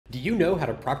Do you know how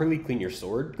to properly clean your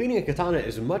sword? Cleaning a katana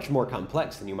is much more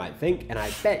complex than you might think, and I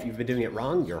bet you've been doing it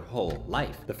wrong your whole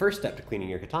life. The first step to cleaning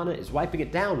your katana is wiping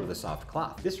it down with a soft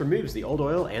cloth. This removes the old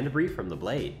oil and debris from the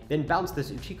blade. Then bounce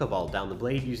this uchiko ball down the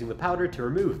blade using the powder to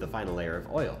remove the final layer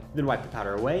of oil. Then wipe the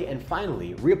powder away, and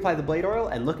finally, reapply the blade oil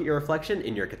and look at your reflection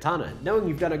in your katana, knowing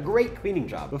you've done a great cleaning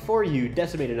job before you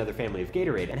decimate another family of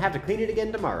Gatorade and have to clean it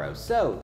again tomorrow. So,